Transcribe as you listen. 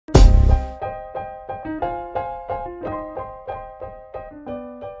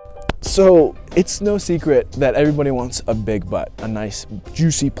So it's no secret that everybody wants a big butt, a nice,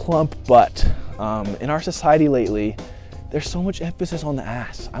 juicy, plump butt. In our society lately, there's so much emphasis on the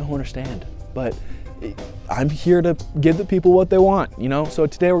ass. I don't understand, but I'm here to give the people what they want, you know? So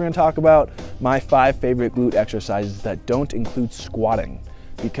today we're gonna talk about my 5 favorite glute exercises that don't include squatting.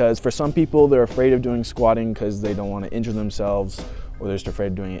 Because for some people, they're afraid of doing squatting because they don't want to injure themselves, or they're just afraid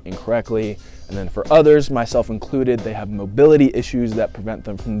of doing it incorrectly. And then for others, myself included, they have mobility issues that prevent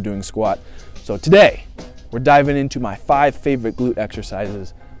them from doing squat. So today, we're diving into my 5 favorite glute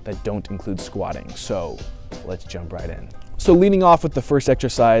exercises that don't include squatting. So let's jump right in. So leading off with the first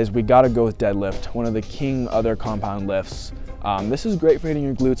exercise, we gotta go with deadlift, one of the king other compound lifts. This is great for hitting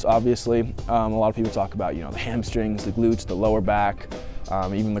your glutes, obviously. A lot of people talk about, the hamstrings, the glutes, the lower back,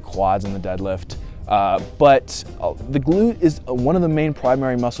 even the quads in the deadlift. But the glute is one of the main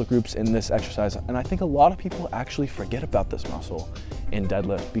primary muscle groups in this exercise, and I think a lot of people actually forget about this muscle in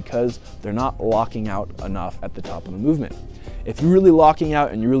deadlift because they're not locking out enough at the top of the movement. If you're really locking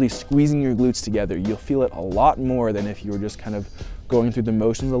out and you're really squeezing your glutes together, you'll feel it a lot more than if you were just kind of going through the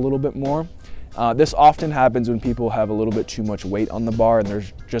motions a little bit more. This often happens when people have a little bit too much weight on the bar and they're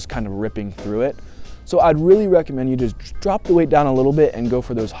just kind of ripping through it. So I'd really recommend you just drop the weight down a little bit and go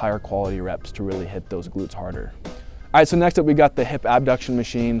for those higher quality reps to really hit those glutes harder. All right, so next up we got the hip abduction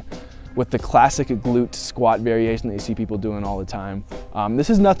machine with the classic glute squat variation that you see people doing all the time. This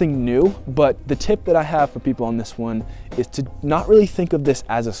is nothing new, but the tip that I have for people on this one is to not really think of this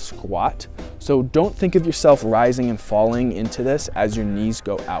as a squat. So don't think of yourself rising and falling into this as your knees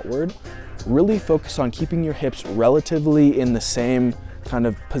go outward. Really focus on keeping your hips relatively in the same kind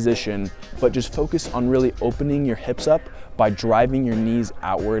of position, but just focus on really opening your hips up by driving your knees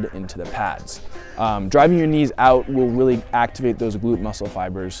outward into the pads. Driving your knees out will really activate those glute muscle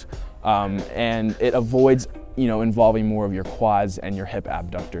fibers, and it avoids involving more of your quads and your hip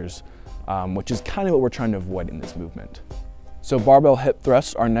abductors, which is kind of what we're trying to avoid in this movement. So barbell hip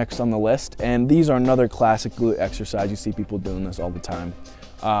thrusts are next on the list, and these are another classic glute exercise. You see people doing this all the time.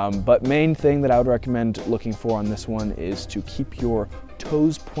 But main thing that I would recommend looking for on this one is to keep your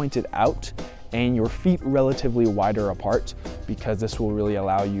toes pointed out and your feet relatively wider apart, because this will really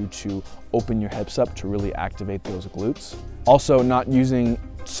allow you to open your hips up to really activate those glutes. Also, not using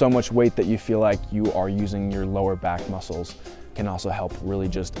so much weight that you feel like you are using your lower back muscles can also help really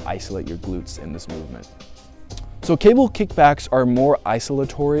just isolate your glutes in this movement. So cable kickbacks are more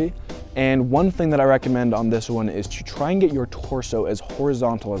isolatory, and one thing that I recommend on this one is to try and get your torso as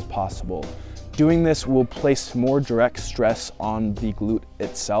horizontal as possible. Doing this will place more direct stress on the glute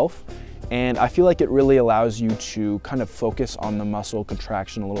itself, and I feel like it really allows you to kind of focus on the muscle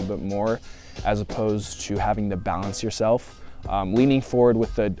contraction a little bit more, as opposed to having to balance yourself. Leaning forward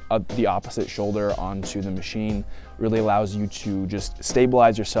with the opposite shoulder onto the machine really allows you to just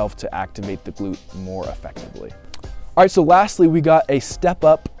stabilize yourself to activate the glute more effectively. All right, so lastly, we got a step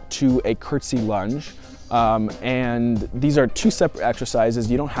up to a curtsy lunge. And these are 2 separate exercises.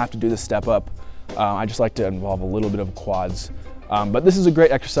 You don't have to do the step up. I just like to involve a little bit of quads. But this is a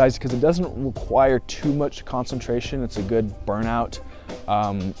great exercise because it doesn't require too much concentration. It's a good burnout.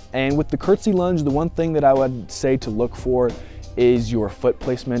 And with the curtsy lunge, the one thing that I would say to look for is your foot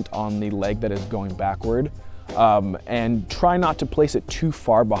placement on the leg that is going backward. And try not to place it too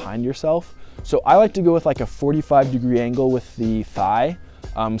far behind yourself. So I like to go with like a 45-degree angle with the thigh.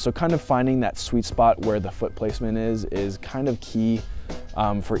 So kind of finding that sweet spot where the foot placement is kind of key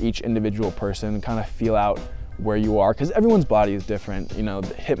for each individual person. Kind of feel out where you are, because everyone's body is different.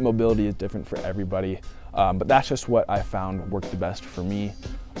 The hip mobility is different for everybody, but that's just what I found worked the best for me.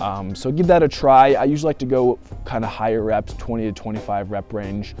 So give that a try. I usually like to go kind of higher reps, 20 to 25 rep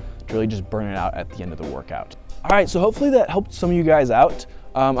range, to really just burn it out at the end of the workout. All right, so hopefully that helped some of you guys out.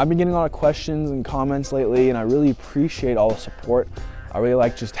 I've been getting a lot of questions and comments lately, and I really appreciate all the support. I really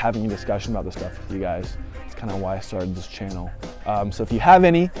like just having a discussion about this stuff with you guys. It's kind of why I started this channel. So if you have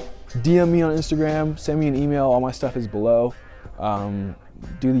any, DM me on Instagram, send me an email, all my stuff is below. Do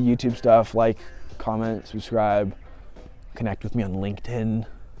the YouTube stuff, like, comment, subscribe, connect with me on LinkedIn,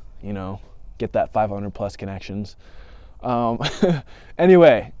 get that 500 plus connections.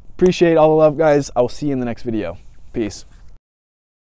 Anyway, appreciate all the love, guys. I will see you in the next video. Peace.